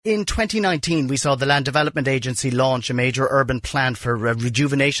In 2019, we saw the Land Development Agency launch a major urban plan for a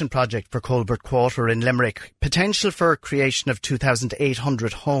rejuvenation project for Colbert Quarter in Limerick. Potential for creation of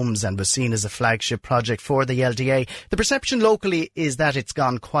 2,800 homes and was seen as a flagship project for the LDA. The perception locally is that it's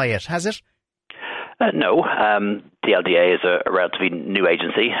gone quiet, has it? No. The LDA is a relatively new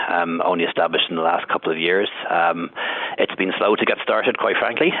agency, only established in the last couple of years. It's been slow to get started, quite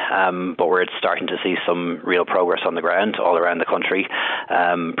frankly, but we're starting to see some real progress on the ground all around the country,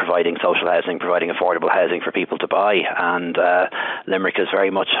 providing social housing, providing affordable housing for people to buy, and Limerick is very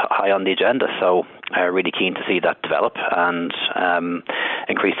much high on the agenda, so really keen to see that develop and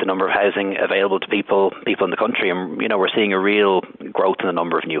increase the number of housing available to people in the country. And, we're seeing a real growth in the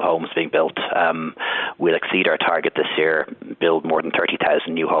number of new homes being built. We'll exceed our target this year, build more than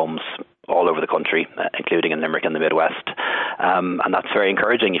 30,000 new homes all over the country, including in Limerick and the Midwest. And that's very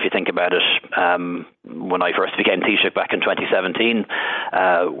encouraging if you think about it. When I first became Taoiseach back in 2017,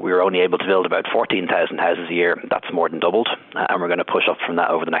 we were only able to build about 14,000 houses a year. That's more than doubled, and we're going to push up from that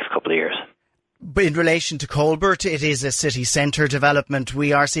over the next couple of years. In relation to Colbert, it is a city centre development.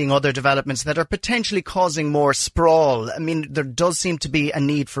 We are seeing other developments that are potentially causing more sprawl. I mean, there does seem to be a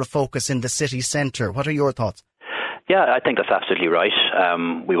need for a focus in the city centre. What are your thoughts? Yeah, I think that's absolutely right.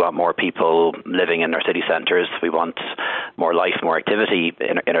 We want more people living in our city centres. We want more life, more activity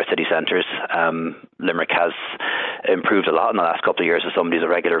in our city centres. Limerick has improved a lot in the last couple of years. As somebody who's a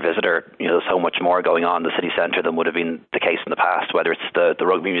regular visitor, there's so much more going on in the city centre than would have been the case in the past, whether it's the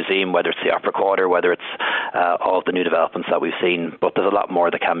Rugby Museum, whether it's the Opera Quarter, whether it's all of the new developments that we've seen. But there's a lot more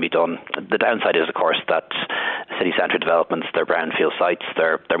that can be done. The downside is, of course, that city centre developments, they're brownfield sites,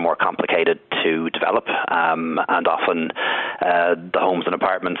 they're more complicated to develop, and often the homes and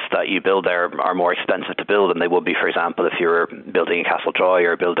apartments that you build there are more expensive to build than they would be, for example, if you were building in Castletroy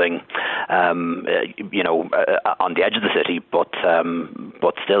or building on the edge of the city, but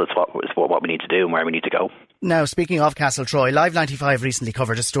still it's what we need to do and where we need to go. Now, speaking of Castletroy, Live 95 recently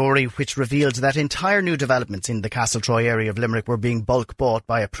covered a story which revealed that entire new developments in the Castletroy area of Limerick were being bulk bought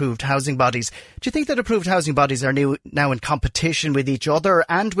by approved housing bodies. Do you think that approved housing bodies are now in competition with each other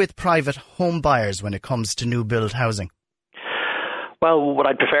and with private home buyers when it comes to new build housing? Well, what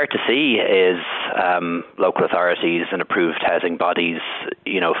I'd prefer to see is local authorities and approved housing bodies,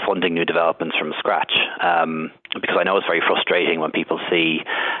 funding new developments from scratch. Because I know it's very frustrating when people see,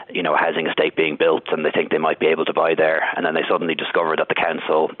 a housing estate being built and they think they might be able to buy there, and then they suddenly discover that the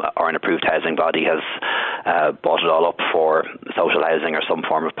council or an approved housing body has bought it all up for social housing or some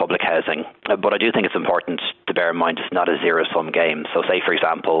form of public housing. But I do think it's important to bear in mind it's not a zero-sum game. So say, for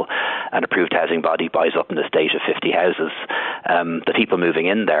example, an approved housing body buys up an estate of 50 houses. The people moving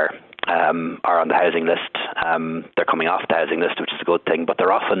in there are on the housing list. They're coming off the housing list, which is a good thing, but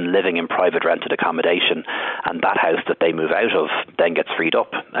they're often living in private rented accommodation, and that house that they move out of then gets freed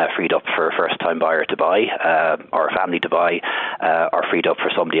up for a first-time buyer to buy, or a family to buy, or freed up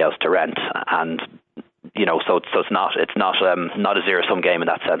for somebody else to rent. And so it's not a zero-sum game in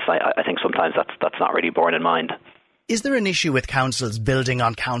that sense. I think sometimes that's not really borne in mind. Is there an issue with councils building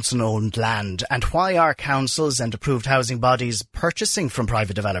on council-owned land? And why are councils and approved housing bodies purchasing from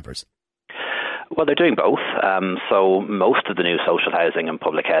private developers? Well, they're doing both. So most of the new social housing and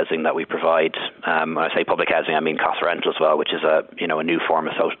public housing that we provide, when I say public housing, I mean cost rental as well, which is a new form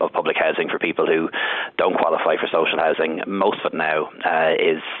of public housing for people who don't qualify for social housing. Most of it now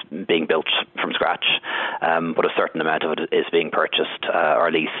is being built from scratch, but a certain amount of it is being purchased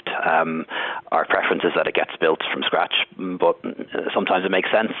or leased. Our preference is that it gets built from scratch, but sometimes it makes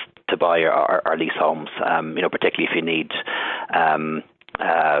sense to buy or lease homes, particularly if you need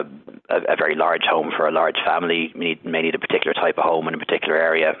a very large home for a large family. You may need a particular type of home in a particular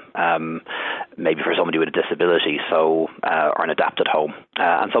area, maybe for somebody with a disability, or an adapted home.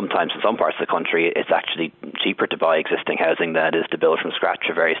 And sometimes in some parts of the country, it's actually cheaper to buy existing housing than it is to build from scratch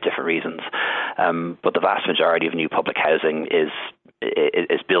for various different reasons. But the vast majority of new public housing is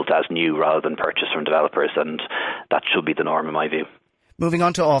built as new rather than purchased from developers, and that should be the norm in my view. Moving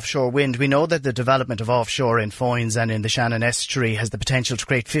on to offshore wind, we know that the development of offshore in Foynes and in the Shannon Estuary has the potential to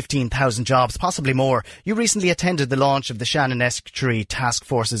create 15,000 jobs, possibly more. You recently attended the launch of the Shannon Estuary Task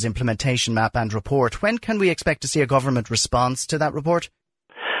Force's implementation map and report. When can we expect to see a government response to that report?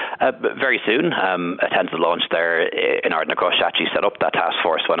 Very soon. Attended the launch there in Ardnacrush. Actually set up that task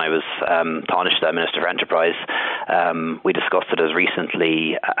force when I was Taoiseach Minister for Enterprise. We discussed it as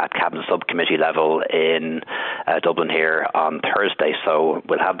recently at Cabinet Subcommittee level in Dublin here on Thursday, so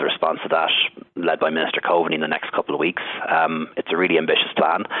we'll have the response to that led by Minister Coveney in the next couple of weeks. It's a really ambitious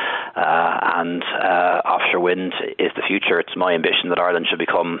plan. and offshore wind is the future. It's my ambition that Ireland should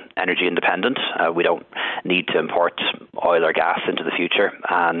become energy independent. We don't need to import oil or gas into the future,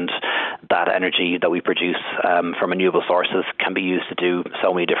 and that energy that we produce from renewable sources can be used to do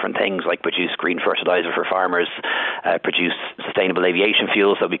so many different things, like produce green fertilizer for farmers, produce sustainable aviation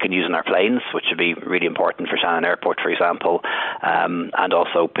fuels that we can use in our planes, which would be really important for Shannon Airport, for example, and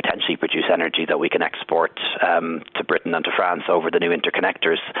also potentially produce energy that we can export to Britain and to France over the new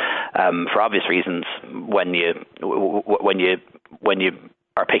interconnectors. For obvious reasons, when you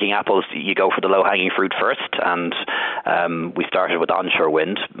are picking apples, you go for the low-hanging fruit first, and we started with onshore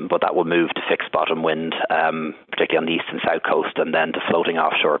wind, but that will move to fixed bottom wind, particularly on the east and south coast, and then to floating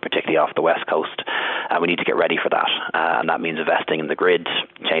offshore, particularly off the west coast. We need to get ready for that, and that means investing in the grid,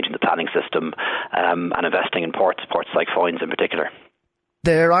 changing the planning system, and investing in ports like Foynes in particular.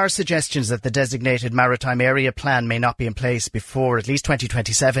 There are suggestions that the designated maritime area plan may not be in place before at least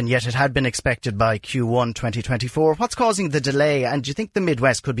 2027, yet it had been expected by Q1 2024. What's causing the delay, and do you think the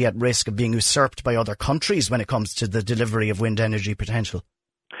Midwest could be at risk of being usurped by other countries when it comes to the delivery of wind energy potential?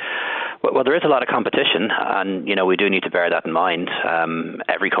 Well, there is a lot of competition, and we do need to bear that in mind.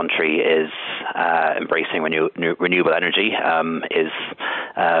 Every country is embracing renewable energy, is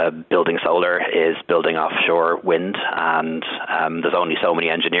building solar, is building offshore wind, and there's only so many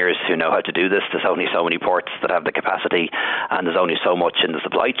engineers who know how to do this. There's only so many ports that have the capacity, and there's only so much in the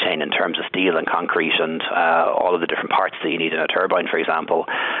supply chain in terms of steel and concrete and all of the different parts that you need in a turbine, for example.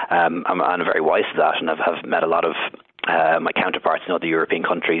 I'm very wise to that, and I've met a lot of my counterparts in other European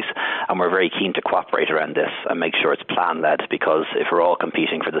countries, and we're very keen to cooperate around this and make sure it's plan-led, because if we're all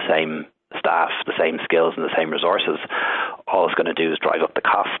competing for the same staff, the same skills and the same resources, all it's going to do is drive up the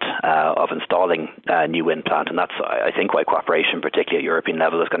cost of installing a new wind plant, and that's, I think, why cooperation, particularly at European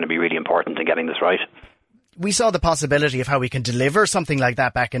level, is going to be really important in getting this right. We saw the possibility of how we can deliver something like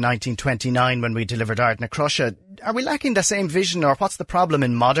that back in 1929 when we delivered Ardna Crusha. Are we lacking the same vision, or what's the problem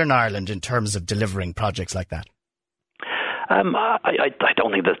in modern Ireland in terms of delivering projects like that? I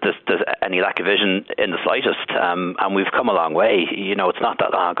don't think there's any lack of vision in the slightest, and we've come a long way. It's not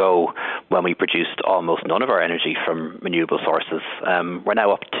that long ago when we produced almost none of our energy from renewable sources. We're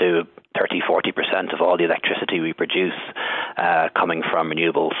now up to 30-40% of all the electricity we produce coming from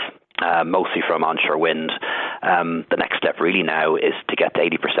renewables. Mostly from onshore wind. The next step really now is to get to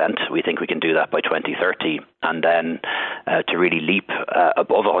 80%. We think we can do that by 2030, and then to really leap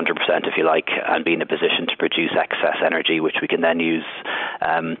above 100%, if you like, and be in a position to produce excess energy, which we can then use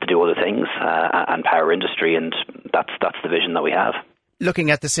to do other things and power industry, and that's the vision that we have.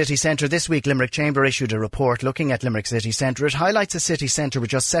 Looking at the city centre, this week Limerick Chamber issued a report looking at Limerick city centre. It highlights a city centre with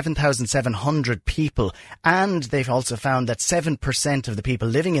just 7,700 people, and they've also found that 7% of the people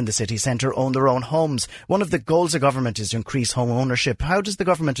living in the city centre own their own homes. One of the goals of government is to increase home ownership. How does the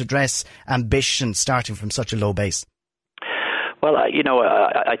government address ambition starting from such a low base? Well,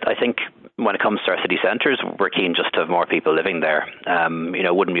 I think when it comes to our city centres, we're keen just to have more people living there.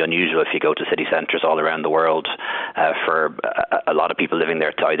 It wouldn't be unusual if you go to city centres all around the world for a lot of people living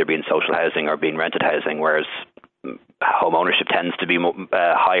there to either be in social housing or be in rented housing, whereas home ownership tends to be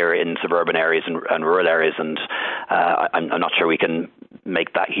higher in suburban areas and rural areas, and I'm not sure we can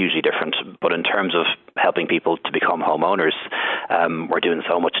make that hugely different. But in terms of helping people to become homeowners, we're doing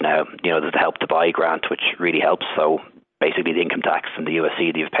so much now. There's the Help to Buy grant, which really helps. So basically the income tax and the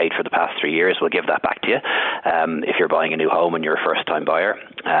USC that you've paid for the past 3 years, we'll give that back to you if you're buying a new home and you're a first-time buyer.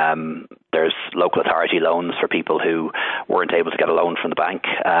 There's local authority loans for people who weren't able to get a loan from the bank,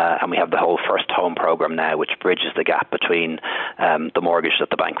 and we have the whole First Home programme now, which bridges the gap between the mortgage that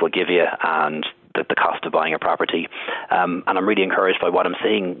the bank will give you and the cost of buying a property. And I'm really encouraged by what I'm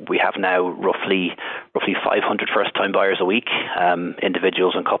seeing. We have now roughly 500 first-time buyers a week,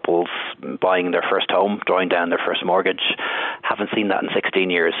 individuals and couples buying their first home, drawing down their first mortgage. Haven't seen that in 16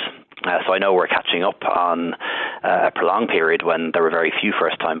 years. So I know we're catching up on a prolonged period when there were very few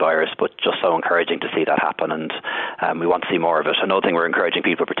first-time buyers, but just so encouraging to see that happen, and we want to see more of it. Another thing we're encouraging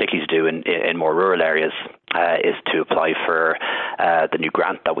people particularly to do in more rural areas is to apply for the new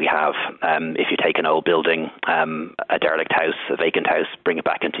grant that we have. If you take an old building, a derelict house, a vacant house, bring it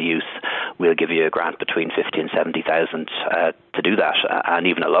back into use, we'll give you a grant between 50 and 70,000 to do that, and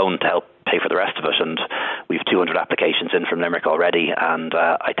even a loan to help pay for the rest of it. And we've 200 applications in from Limerick already, and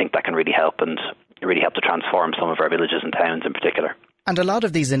I think that can really help to transform some of our villages and towns in particular. And a lot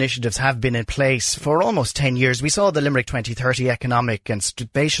of these initiatives have been in place for almost 10 years. We saw the Limerick 2030 Economic and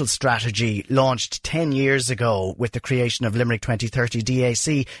Spatial Strategy launched 10 years ago with the creation of Limerick 2030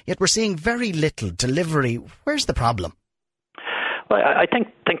 DAC, yet we're seeing very little delivery. Where's the problem? Well, I think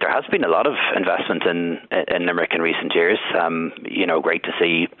there has been a lot of investment in Limerick in recent years. Great to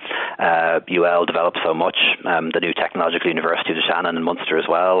see UL developed so much, the new Technological University of Shannon in Munster as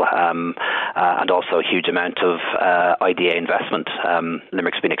well, and also a huge amount of IDA investment.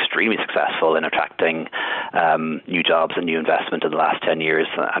 Limerick's been extremely successful in attracting new jobs and new investment in the last 10 years,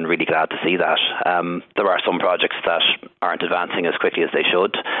 and really glad to see that. There are some projects that aren't advancing as quickly as they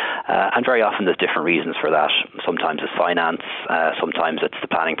should, and very often there's different reasons for that. Sometimes it's finance, sometimes it's the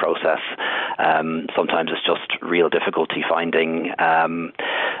planning process, sometimes it's just real difficulty finding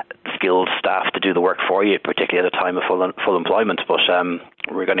skilled staff to do the work for you, particularly at a time of full employment. But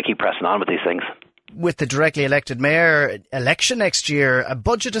we're going to keep pressing on with these things. With the directly elected mayor election next year, a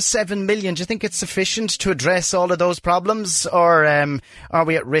budget of 7 million, do you think it's sufficient to address all of those problems? Or are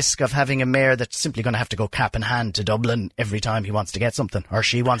we at risk of having a mayor that's simply going to have to go cap in hand to Dublin every time he wants to get something, or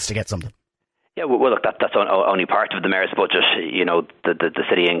she wants to get something? Yeah, well, look, that's only part of the mayor's budget. You know, the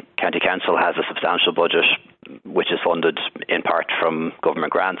city and county council has a substantial budget, which is funded in part from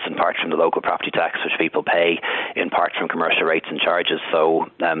government grants, in part from the local property tax, which people pay, in part from commercial rates and charges. So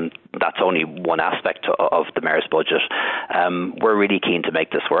that's only one aspect of the mayor's budget. We're really keen to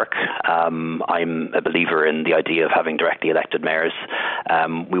make this work. I'm a believer in the idea of having directly elected mayors.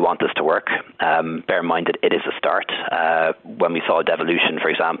 We want this to work. Bear in mind that it is a start. When we saw devolution, for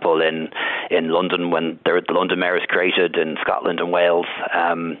example, in London, when the London mayor was created, in Scotland and Wales,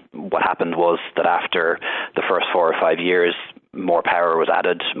 what happened was that after the first 4 or 5 years, more power was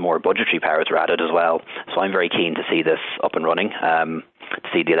added, more budgetary powers were added as well. So I'm very keen to see this up and running, to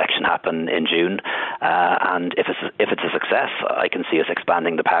see the election happen in June. And if it's a success, I can see us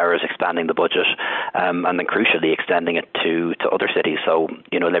expanding the powers, expanding the budget, and then crucially extending it to other cities. So,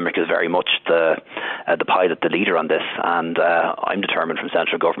 you know, Limerick is very much the pilot, the leader on this. And I'm determined from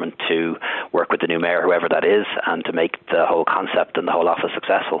central government to work with the new mayor, whoever that is, and to make the whole concept and the whole office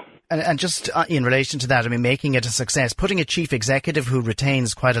successful. And just in relation to that, I mean, making it a success, putting a chief executive who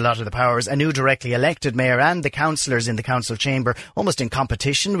retains quite a lot of the powers, a new directly elected mayor and the councillors in the council chamber almost in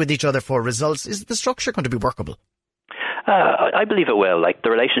competition with each other for results, is the structure going to be workable? I believe it will. Like,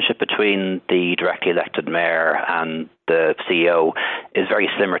 the relationship between the directly elected mayor and the CEO is very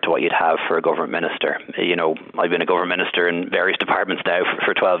similar to what you'd have for a government minister. You know, I've been a government minister in various departments now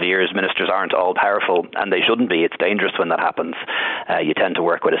for 12 years. Ministers aren't all powerful, and they shouldn't be. It's dangerous when that happens. You tend to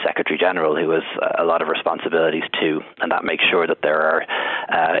work with a Secretary General who has a lot of responsibilities too, and that makes sure that there are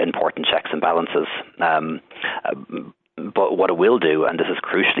important checks and balances. But what it will do, and this is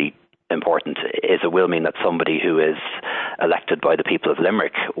crucially important, is it will mean that somebody who is elected by the people of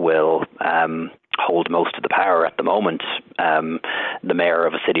Limerick will hold most of the power. At the moment, the mayor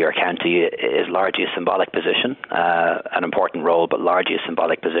of a city or county is largely a symbolic position, an important role, but largely a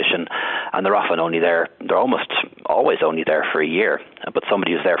symbolic position, and they're often only there, they're almost always only there for a year. But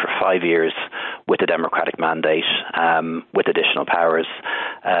somebody who's there for 5 years with a democratic mandate, with additional powers,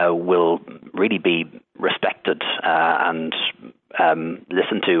 will really be respected and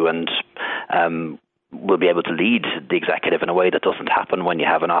listened to, and will be able to lead the executive in a way that doesn't happen when you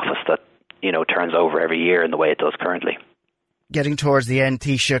have an office that, you know, turns over every year in the way it does currently. Getting towards the end,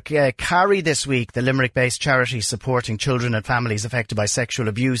 Taoiseach, Carry this week, the Limerick-based charity supporting children and families affected by sexual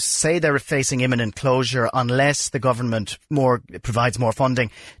abuse, say they're facing imminent closure unless the government provides more funding.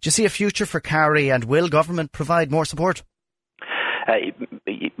 Do you see a future for Carry, and will government provide more support?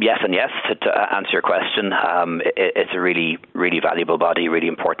 Yes and yes, to answer your question. It's a really, really valuable body, really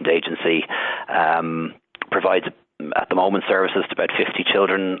important agency. Provides, at the moment, services to about 50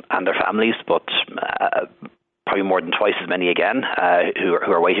 children and their families, but probably more than twice as many again who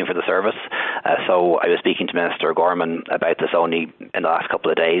are waiting for the service. So I was speaking to Minister O'Gorman about this only in the last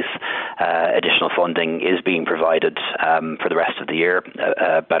couple of days. Additional funding is being provided for the rest of the year,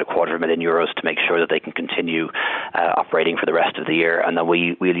 about €250,000 to make sure that they can continue operating for the rest of the year. And then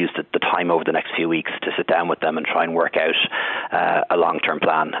we'll use the time over the next few weeks to sit down with them and try and work out a long-term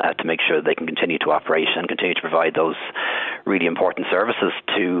plan to make sure that they can continue to operate and continue to provide those really important services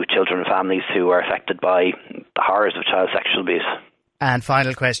to children and families who are affected by the horrors of child sexual abuse. And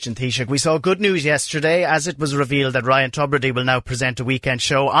final question, Taoiseach. We saw good news yesterday as it was revealed that Ryan Tubridy will now present a weekend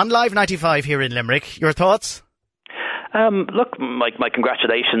show on Live 95 here in Limerick. Your thoughts? Look, my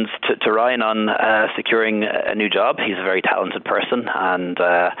congratulations to Ryan on securing a new job. He's a very talented person, and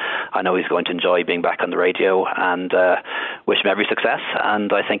I know he's going to enjoy being back on the radio, and wish him every success.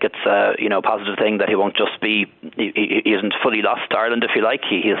 And I think it's a positive thing that he won't just be, he isn't fully lost to Ireland, if you like.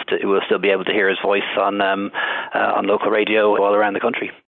 He will still be able to hear his voice on local radio all around the country.